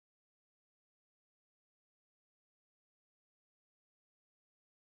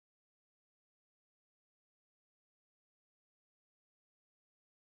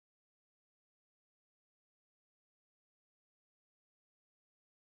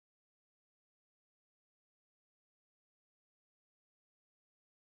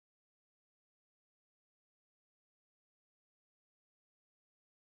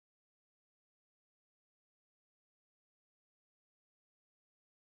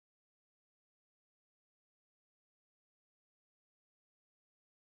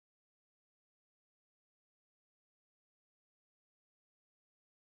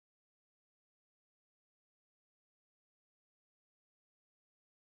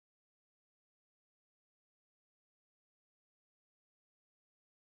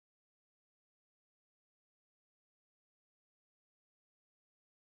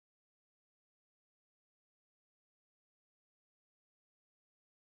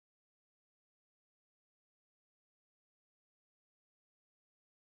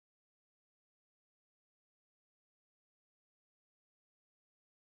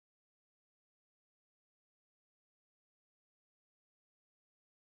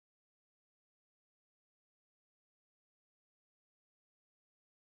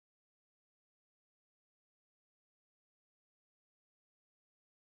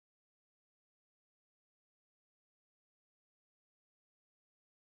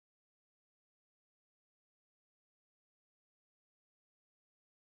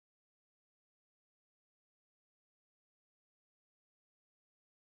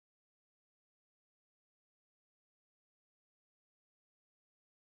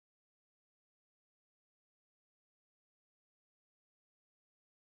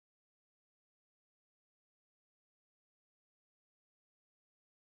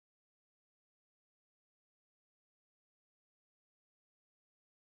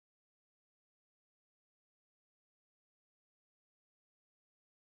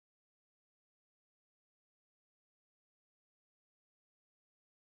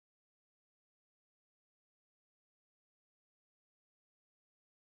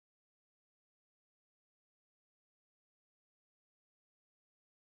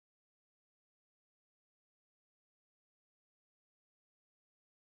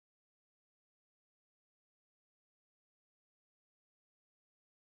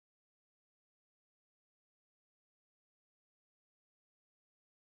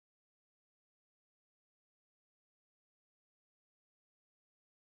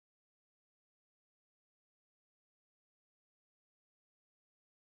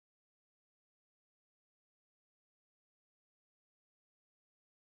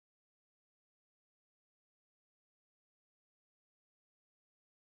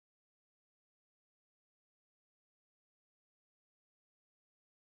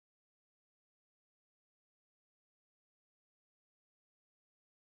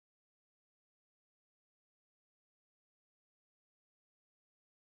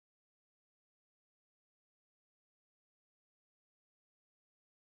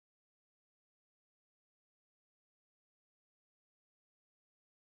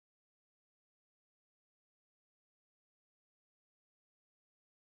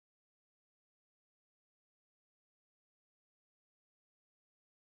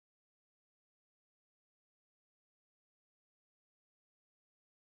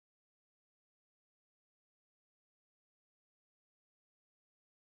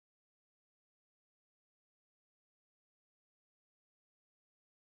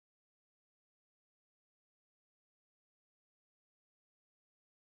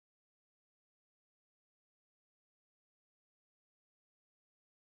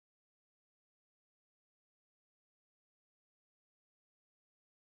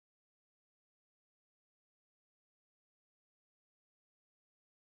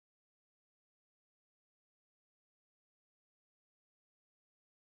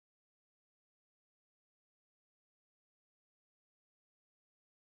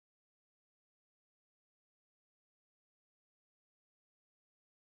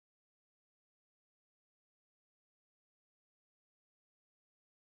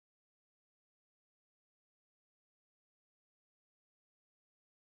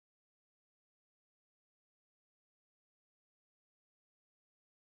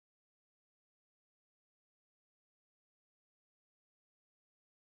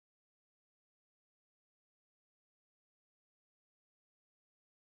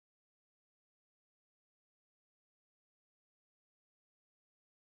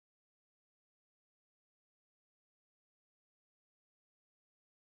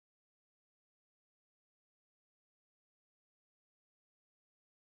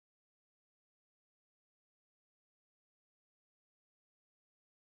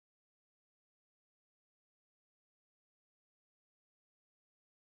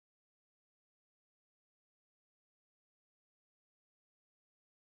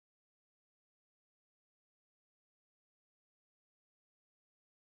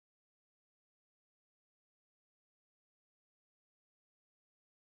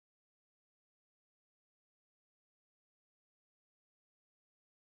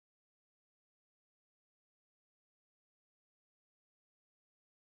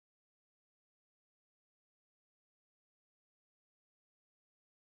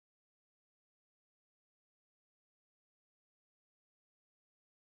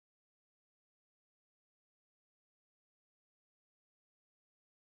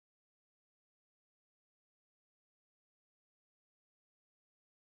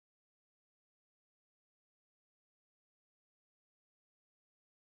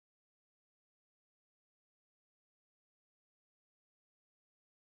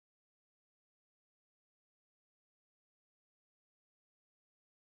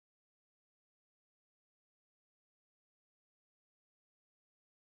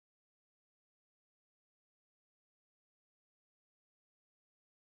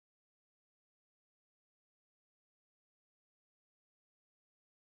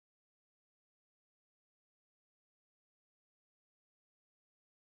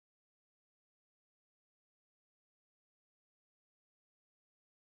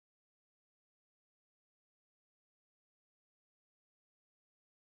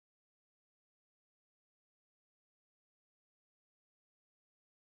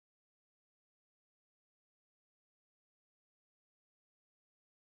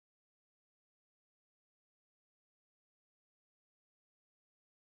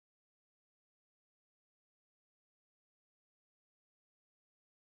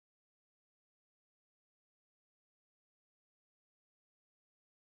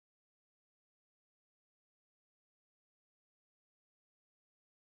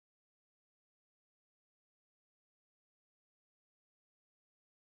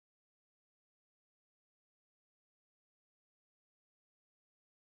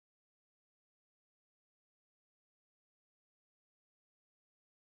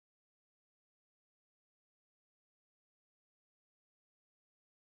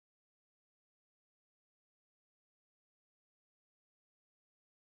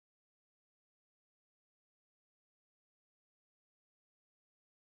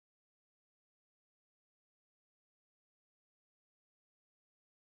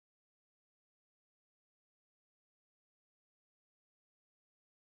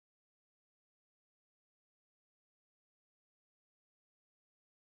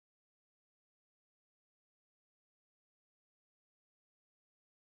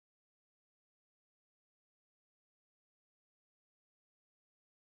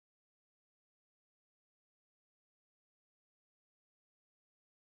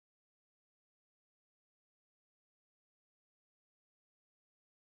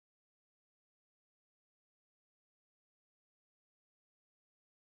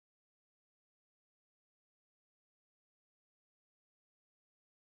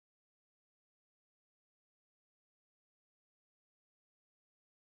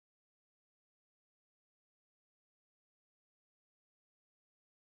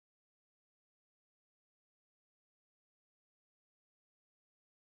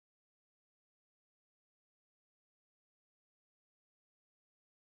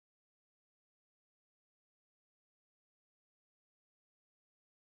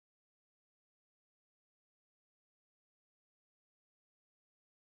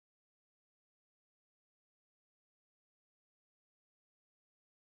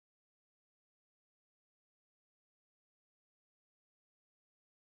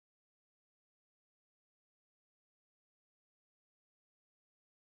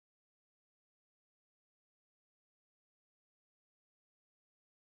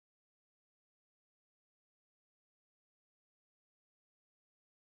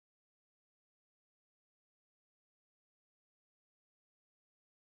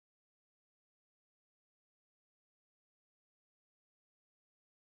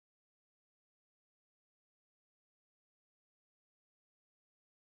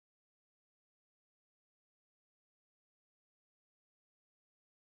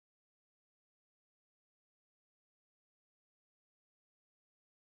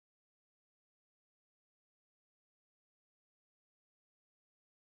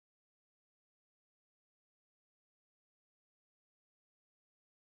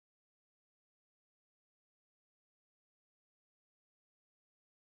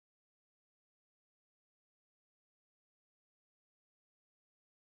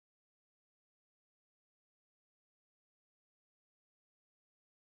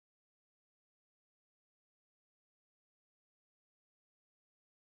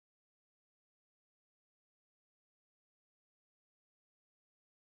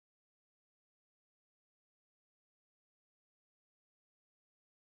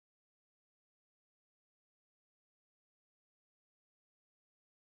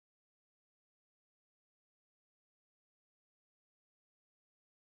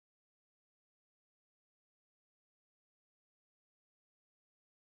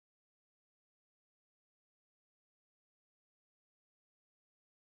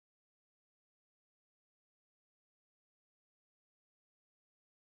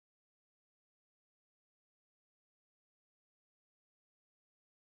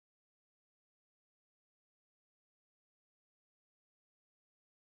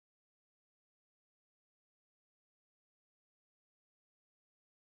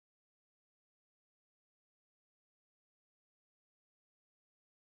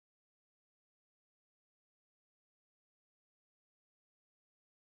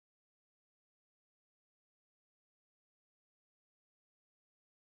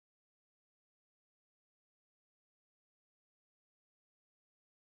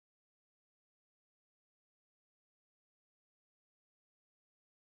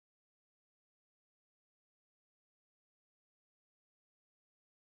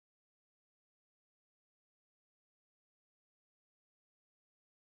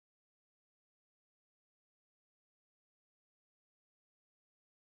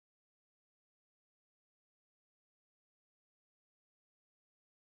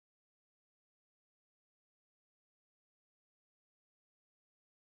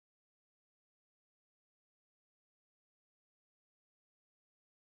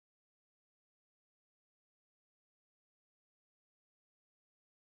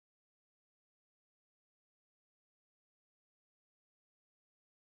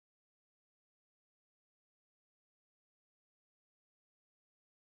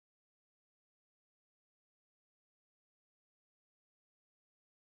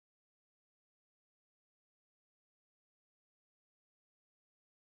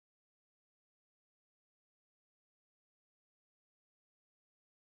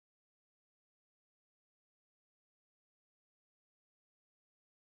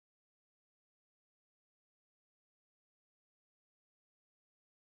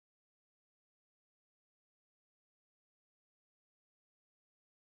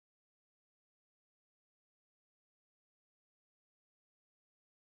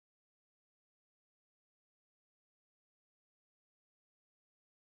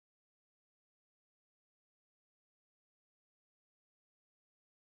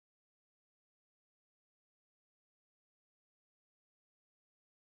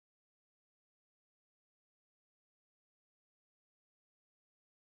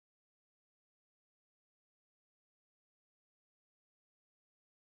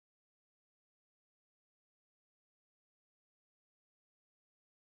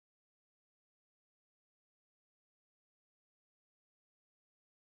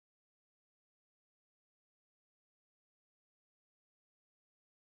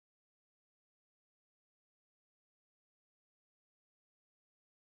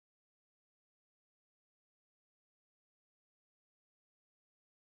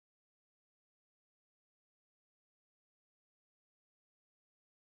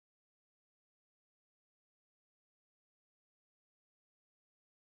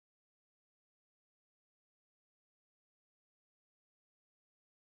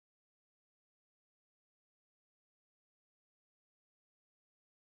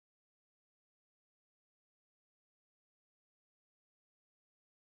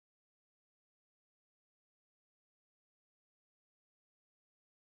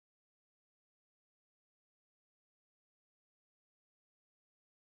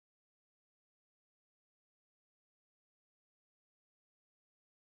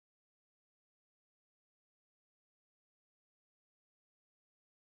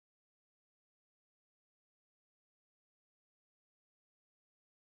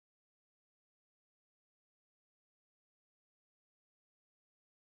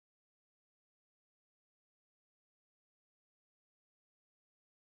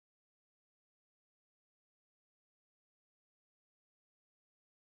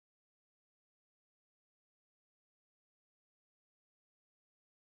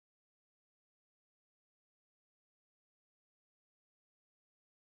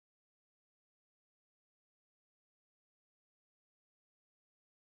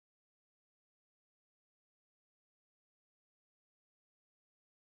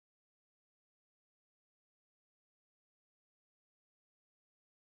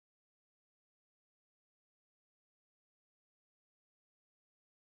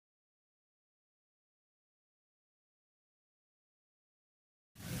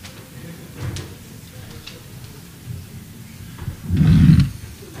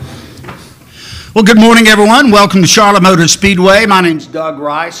Well, good morning, everyone. Welcome to Charlotte Motor Speedway. My name's Doug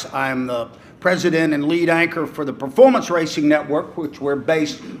Rice. I'm the president and lead anchor for the Performance Racing Network, which we're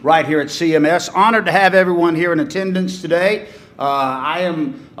based right here at CMS. Honored to have everyone here in attendance today. I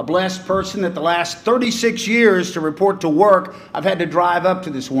am a blessed person that the last 36 years to report to work, I've had to drive up to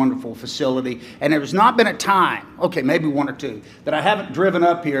this wonderful facility, and there's not been a time, okay, maybe one or two, that I haven't driven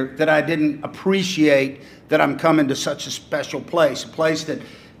up here that I didn't appreciate that I'm coming to such a special place, a place that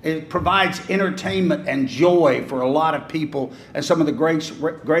it provides entertainment and joy for a lot of people, and some of the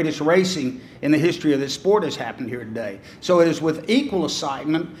greatest racing in the history of this sport has happened here today. So it is with equal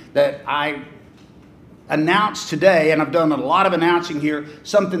excitement that I announce today, and I've done a lot of announcing here,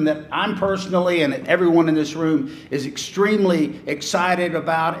 something that I'm personally and everyone in this room is extremely excited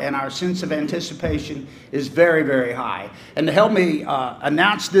about, and our sense of anticipation is very, very high. And to help me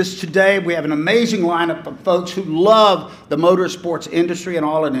announce this today, we have an amazing lineup of folks who love the motorsports industry and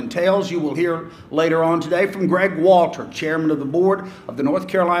all it entails. You will hear later on today from Greg Walter, chairman of the board of the North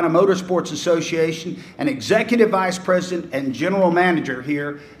Carolina Motorsports Association and executive vice president and general manager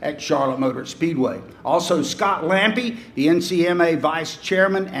here at Charlotte Motor Speedway. Also, Scott Lampe, the NCMA Vice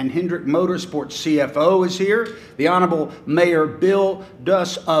Chairman and Hendrick Motorsports CFO, is here. The Honorable Mayor Bill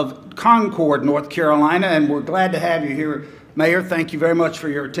Duss of Concord, North Carolina, and we're glad to have you here, Mayor. Thank you very much for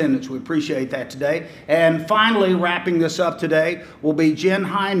your attendance. We appreciate that today. And finally, wrapping this up today will be Jen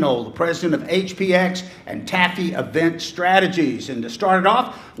Heinold, the president of HPX and Taffy Event Strategies. And to start it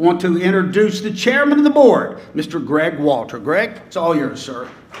off, I want to introduce the chairman of the board, Mr. Greg Walter. Greg, it's all yours, sir.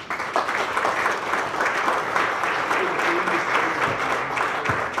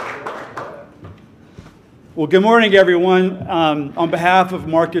 Well, good morning, everyone. On behalf of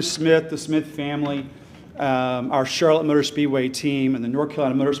Marcus Smith, the Smith family, our Charlotte Motor Speedway team, and the North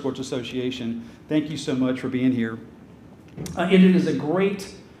Carolina Motorsports Association, thank you so much for being here. It is a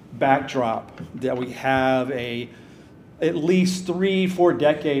great backdrop that we have at least 3-4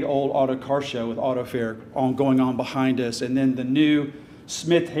 decade old auto car show with Auto Fair going on behind us, and then the new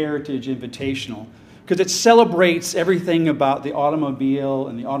Smith Heritage Invitational, because it celebrates everything about the automobile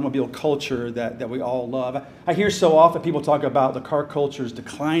and the automobile culture that we all love. I hear so often people talk about the car culture is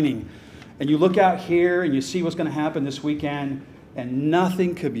declining, and you look out here and you see what's going to happen this weekend, and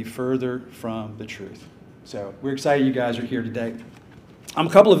nothing could be further from the truth. So we're excited you guys are here today. A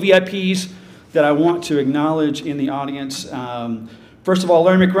couple of VIPs that I want to acknowledge in the audience. First of all,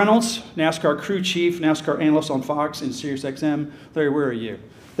 Larry McReynolds, NASCAR crew chief, NASCAR analyst on Fox and SiriusXM. Larry, where are you?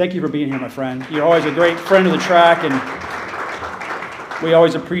 Thank you for being here, my friend. You're always a great friend of the track, and we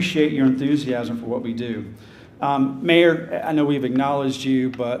always appreciate your enthusiasm for what we do. Mayor, I know we've acknowledged you,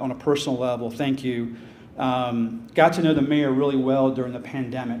 but on a personal level, thank you. Got to know the mayor really well during the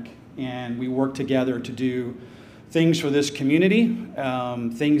pandemic, and we worked together to do things for this community,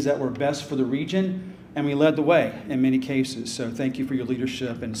 things that were best for the region, and we led the way in many cases. So thank you for your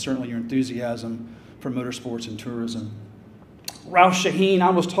leadership and certainly your enthusiasm for motorsports and tourism. Ralph Shaheen, I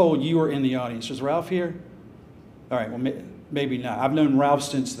was told you were in the audience. Is Ralph here? All right, well, maybe not. I've known Ralph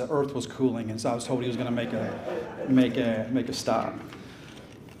since the earth was cooling, and so I was told he was going to make a stop.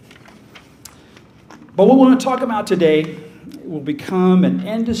 But what we want to talk about today will become an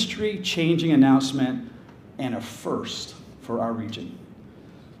industry-changing announcement and a first for our region.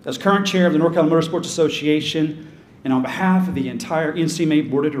 As current chair of the North Carolina Motorsports Association, and on behalf of the entire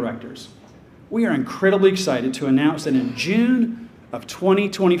NCMA Board of Directors, we are incredibly excited to announce that in June of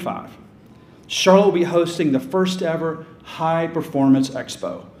 2025, Charlotte will be hosting the first ever High Performance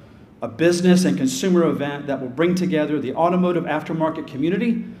Expo, a business and consumer event that will bring together the automotive aftermarket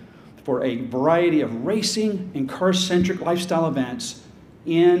community for a variety of racing and car-centric lifestyle events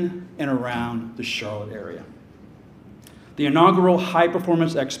in and around the Charlotte area. The inaugural High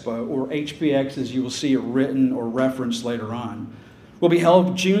Performance Expo, or HPX as you will see it written or referenced later on, will be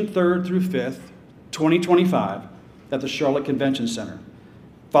held June 3rd through 5th, 2025 at the Charlotte Convention Center,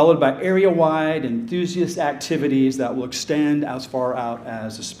 followed by area-wide enthusiast activities that will extend as far out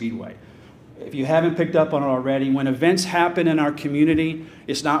as the Speedway. If you haven't picked up on it already, when events happen in our community,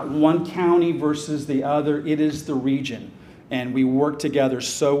 it's not one county versus the other, it is the region. And we work together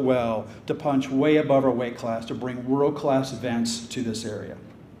so well to punch way above our weight class to bring world-class events to this area.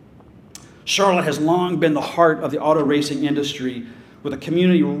 Charlotte has long been the heart of the auto racing industry, with a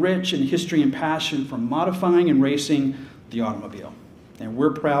community rich in history and passion for modifying and racing the automobile. And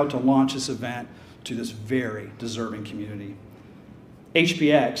we're proud to launch this event to this very deserving community.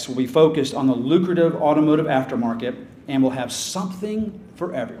 HPX will be focused on the lucrative automotive aftermarket and will have something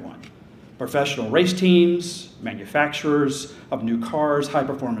for everyone. Professional race teams, manufacturers of new cars,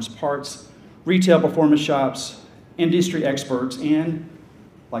 high-performance parts, retail performance shops, industry experts, and,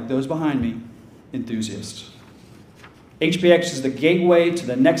 like those behind me, enthusiast. HPX is the gateway to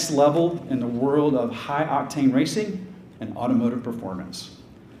the next level in the world of high-octane racing and automotive performance.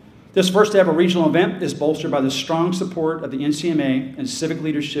 This first ever regional event is bolstered by the strong support of the NCMA and civic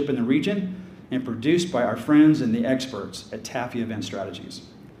leadership in the region and produced by our friends and the experts at Taffy Event Strategies.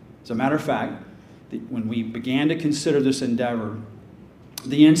 As a matter of fact, when we began to consider this endeavor,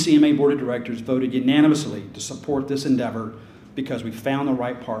 the NCMA Board of Directors voted unanimously to support this endeavor because we found the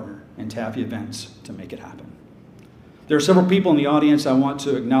right partner in Taffy Events to make it happen. There are several people in the audience I want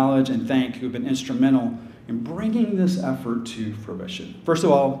to acknowledge and thank who have been instrumental in bringing this effort to fruition. First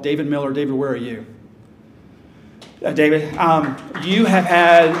of all, David Miller. David, where are you? David, you have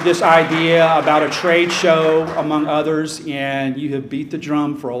had this idea about a trade show, among others, and you have beat the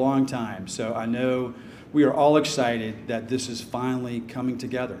drum for a long time. So I know we are all excited that this is finally coming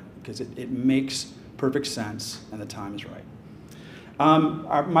together because it makes perfect sense and the time is right.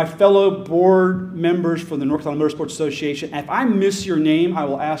 My fellow board members from the North Carolina Motorsports Association, if I miss your name, I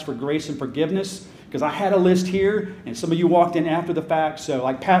will ask for grace and forgiveness because I had a list here and some of you walked in after the fact. So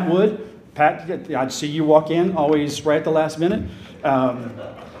like Pat Wood, Pat, I'd see you walk in always right at the last minute.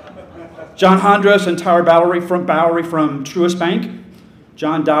 John Hondros and Tyler Bowery from Truist Bank.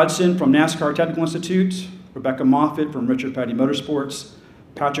 John Dodson from NASCAR Technical Institute. Rebecca Moffitt from Richard Petty Motorsports.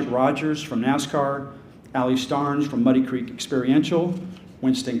 Patrick Rogers from NASCAR. Ali Starnes from Muddy Creek Experiential.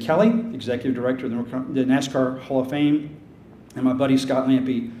 Winston Kelly, Executive Director of the NASCAR Hall of Fame. And my buddy Scott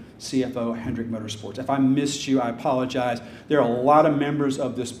Lampe, CFO, Hendrick Motorsports. If I missed you, I apologize. There are a lot of members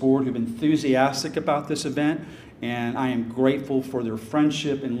of this board who've been enthusiastic about this event, and I am grateful for their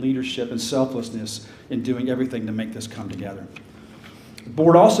friendship and leadership and selflessness in doing everything to make this come together. The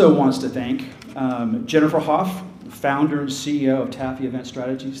board also wants to thank Jennifer Hoff, founder and CEO of Taffy Event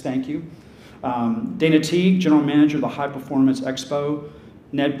Strategies. Thank you. Dana Teague, General Manager of the High Performance Expo.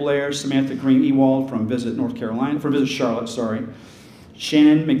 Ned Blair, Samantha Green-Ewald from Visit Charlotte, sorry.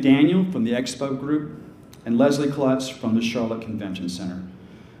 Shannon McDaniel from the Expo Group, and Leslie Klutz from the Charlotte Convention Center.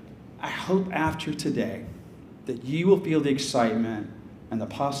 I hope after today that you will feel the excitement and the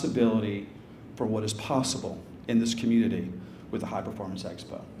possibility for what is possible in this community with the High Performance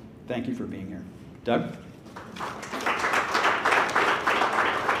Expo. Thank you for being here. Doug?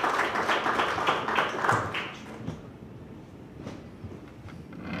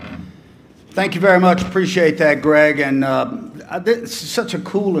 Thank you very much. Appreciate that, Greg. And this is such a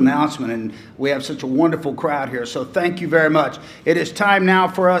cool announcement, and we have such a wonderful crowd here. So thank you very much. It is time now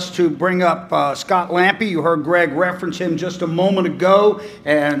for us to bring up Scott Lampe. You heard Greg reference him just a moment ago.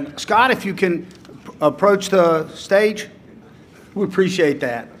 And Scott, if you can approach the stage, we appreciate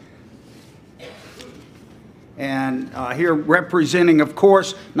that. And here representing, of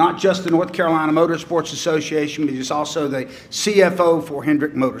course, not just the North Carolina Motorsports Association, but he's also the CFO for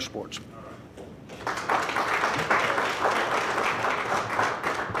Hendrick Motorsports.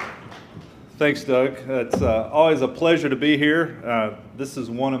 Thanks, Doug. It's always a pleasure to be here. This is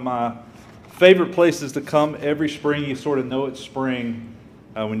one of my favorite places to come every spring. You sort of know it's spring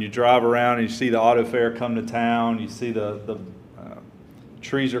when you drive around and you see the auto fair come to town. You see the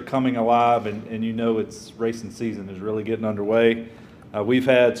trees are coming alive, and you know it's racing season is really getting underway. We've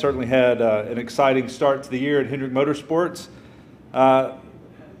certainly had an exciting start to the year at Hendrick Motorsports.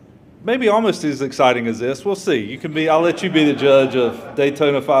 Maybe almost as exciting as this. We'll see. I'll let you be the judge of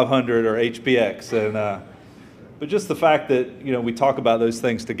Daytona 500 or HPX. But just the fact that we talk about those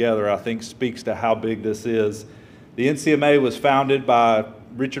things together, I think, speaks to how big this is. The NCMA was founded by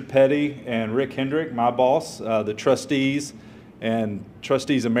Richard Petty and Rick Hendrick, my boss, the trustees and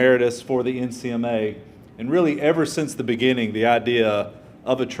trustees emeritus for the NCMA. And really, ever since the beginning, the idea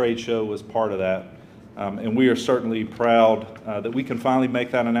of a trade show was part of that. And we are certainly proud that we can finally make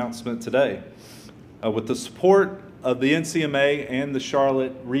that announcement today. With the support of the NCMA and the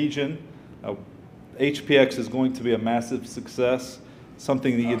Charlotte region, HPX is going to be a massive success,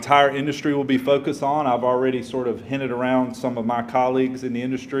 something the entire industry will be focused on. I've already sort of hinted around some of my colleagues in the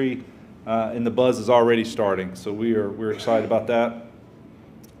industry, and the buzz is already starting. So we're excited about that.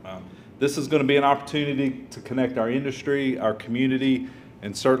 This is going to be an opportunity to connect our industry, our community,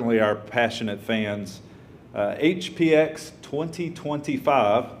 and certainly our passionate fans. HPX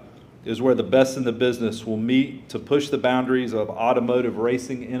 2025 is where the best in the business will meet to push the boundaries of automotive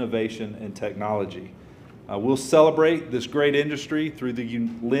racing innovation and technology. We'll celebrate this great industry through the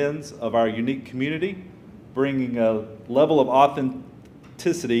lens of our unique community, bringing a level of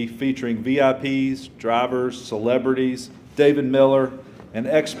authenticity featuring VIPs, drivers, celebrities, David Miller, and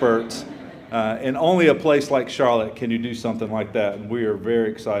experts. And only a place like Charlotte can you do something like that, and we are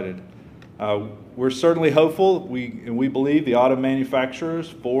very excited. We're certainly hopeful. We believe the auto manufacturers,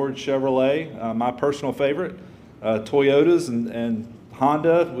 Ford, Chevrolet, my personal favorite, Toyotas and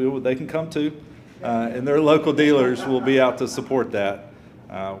Honda, they can come too, and their local dealers will be out to support that.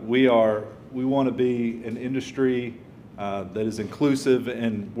 We want to be an industry that is inclusive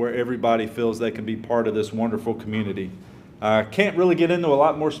and where everybody feels they can be part of this wonderful community. Can't really get into a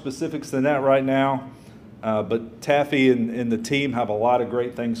lot more specifics than that right now, but Taffy and the team have a lot of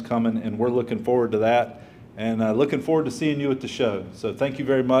great things coming, and we're looking forward to that, and looking forward to seeing you at the show. So thank you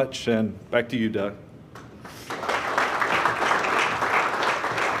very much, and back to you, Doug.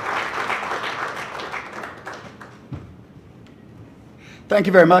 Thank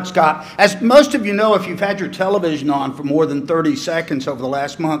you very much, Scott. As most of you know, if you've had your television on for more than 30 seconds over the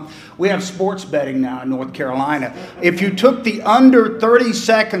last month, we have sports betting now in North Carolina. If you took the under 30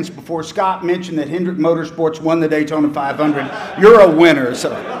 seconds before Scott mentioned that Hendrick Motorsports won the Daytona 500, you're a winner.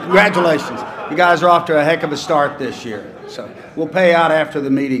 So congratulations. You guys are off to a heck of a start this year. So we'll pay out after the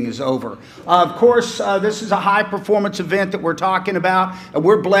meeting is over. Of course, this is a high-performance event that we're talking about, and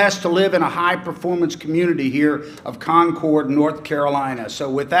we're blessed to live in a high-performance community here of Concord, North Carolina. So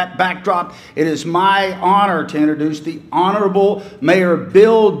with that backdrop, it is my honor to introduce the Honorable Mayor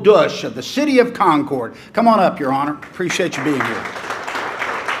Bill Dush of the City of Concord. Come on up, Your Honor. Appreciate you being here.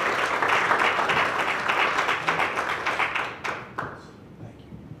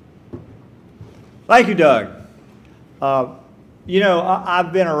 Thank you, Doug. You know,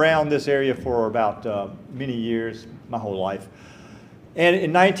 I've been around this area for about many years, my whole life. And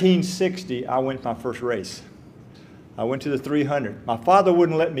in 1960, I went to my first race. I went to the 300. My father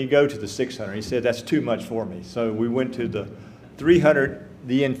wouldn't let me go to the 600. He said, that's too much for me. So we went to the 300,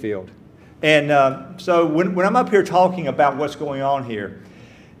 the infield. And so when I'm up here talking about what's going on here,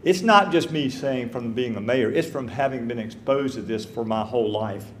 it's not just me saying from being the mayor, it's from having been exposed to this for my whole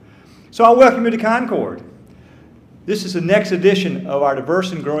life. So I welcome you to Concord. This is the next edition of our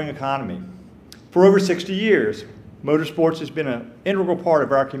diverse and growing economy. For over 60 years, motorsports has been an integral part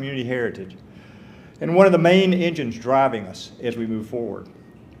of our community heritage and one of the main engines driving us as we move forward.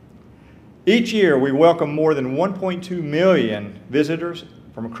 Each year, we welcome more than 1.2 million visitors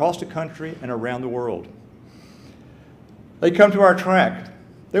from across the country and around the world. They come to our track.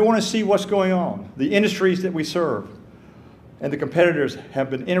 They want to see what's going on, the industries that we serve, and the competitors have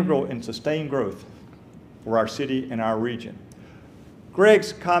been integral in sustained growth for our city and our region.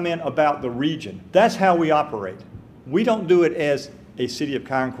 Greg's comment about the region, that's how we operate. We don't do it as a city of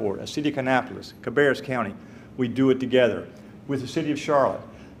Concord, a city of Kannapolis, Cabarrus County. We do it together with the city of Charlotte.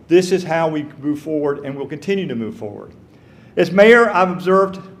 This is how we move forward and will continue to move forward. As mayor, I've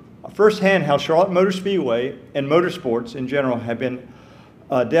observed firsthand how Charlotte Motor Speedway and motorsports in general have been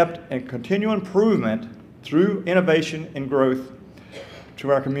adept at continual improvement through innovation and growth to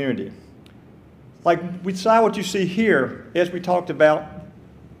our community. Like we saw what you see here, as we talked about,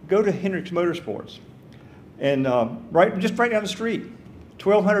 go to Hendricks Motorsports. And just right down the street,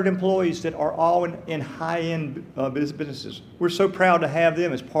 1,200 employees that are all in high-end businesses. We're so proud to have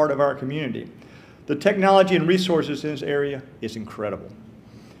them as part of our community. The technology and resources in this area is incredible.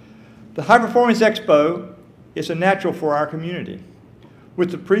 The High Performance Expo is a natural for our community. With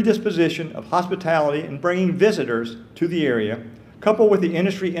the predisposition of hospitality and bringing visitors to the area, coupled with the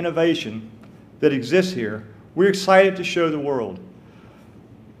industry innovation that exists here, we're excited to show the world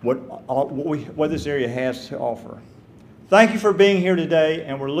what this area has to offer. Thank you for being here today,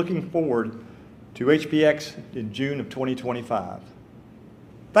 and we're looking forward to HPX in June of 2025.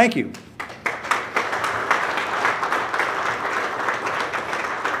 Thank you.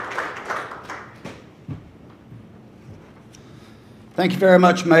 Thank you very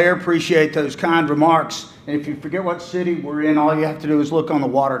much, Mayor. Appreciate those kind remarks. And if you forget what city we're in, all you have to do is look on the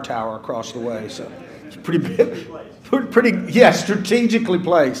water tower across the way. So it's strategically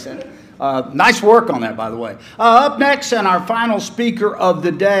placed. And, nice work on that, by the way. Up next, and our final speaker of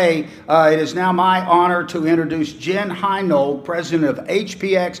the day, it is now my honor to introduce Jen Heinold, president of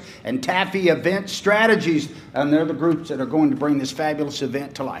HPX and Taffy Event Strategies. And they're the groups that are going to bring this fabulous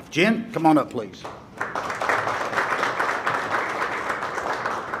event to life. Jen, come on up, please.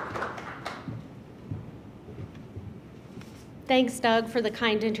 Thanks, Doug, for the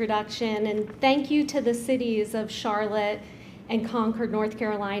kind introduction, and thank you to the cities of Charlotte and Concord, North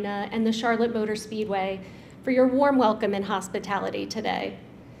Carolina, and the Charlotte Motor Speedway for your warm welcome and hospitality today.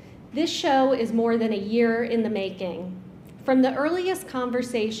 This show is more than a year in the making. From the earliest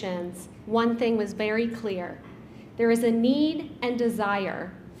conversations, one thing was very clear. There is a need and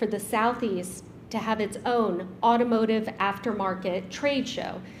desire for the Southeast to have its own automotive aftermarket trade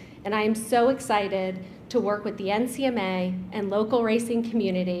show, and I am so excited to work with the NCMA and local racing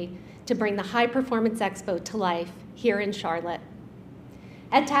community to to bring the High Performance Expo to life here in Charlotte.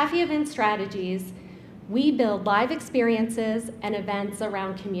 At Taffy Event Strategies, we build live experiences and events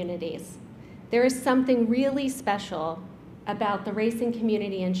around communities. There is something really special about the racing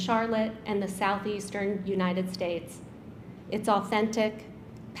community in Charlotte and the southeastern United States. It's authentic,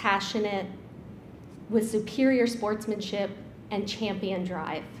 passionate, with superior sportsmanship and champion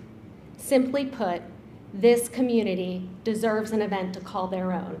drive. Simply put, this community deserves an event to call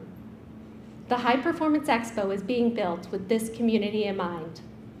their own. The High Performance Expo is being built with this community in mind.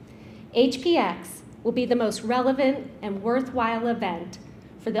 HPX will be the most relevant and worthwhile event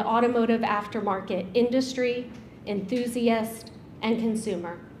for the automotive aftermarket industry, enthusiast, and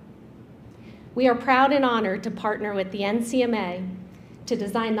consumer. We are proud and honored to partner with the NCMA to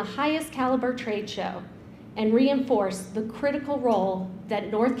design the highest caliber trade show and reinforce the critical role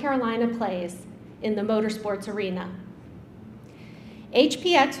that North Carolina plays in the motorsports arena.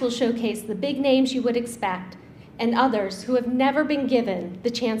 HPX will showcase the big names you would expect and others who have never been given the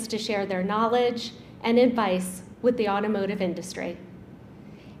chance to share their knowledge and advice with the automotive industry.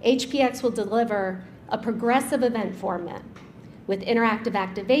 HPX will deliver a progressive event format with interactive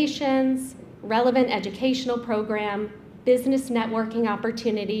activations, relevant educational program, business networking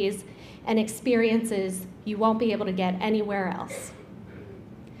opportunities, and experiences you won't be able to get anywhere else.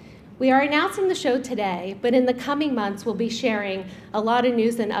 We are announcing the show today, but in the coming months, we'll be sharing a lot of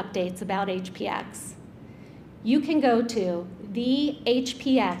news and updates about HPX. You can go to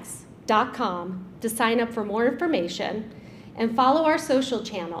thehpx.com to sign up for more information and follow our social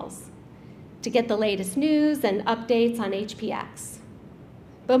channels to get the latest news and updates on HPX.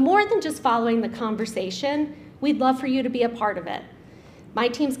 But more than just following the conversation, we'd love for you to be a part of it. My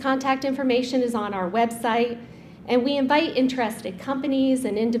team's contact information is on our website, and we invite interested companies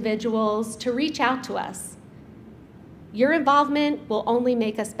and individuals to reach out to us. Your involvement will only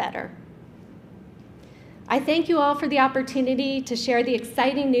make us better. I thank you all for the opportunity to share the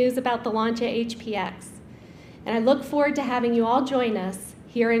exciting news about the launch at HPX, and I look forward to having you all join us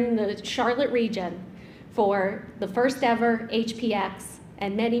here in the Charlotte region for the first ever HPX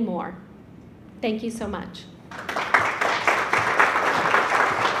and many more. Thank you so much.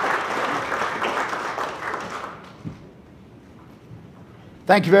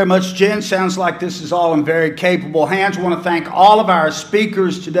 Thank you very much, Jen. Sounds like this is all in very capable hands. I want to thank all of our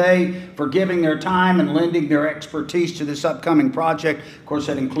speakers today for giving their time and lending their expertise to this upcoming project. Of course,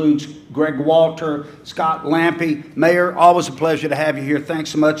 that includes Greg Walter, Scott Lampe. Mayor, always a pleasure to have you here.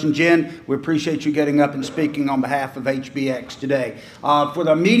 Thanks so much. And Jen, we appreciate you getting up and speaking on behalf of HPX today. For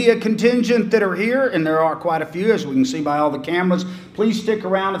the media contingent that are here, and there are quite a few, as we can see by all the cameras, please stick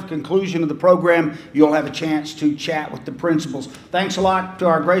around at the conclusion of the program. You'll have a chance to chat with the principals. Thanks a lot to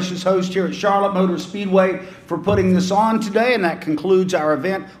our gracious host here at Charlotte Motor Speedway for putting this on today, and that concludes our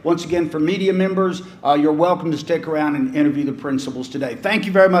event. Once again, for media members, you're welcome to stick around and interview the principals today. Thank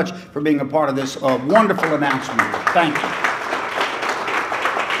you very much for being a part of this wonderful announcement. Thank you.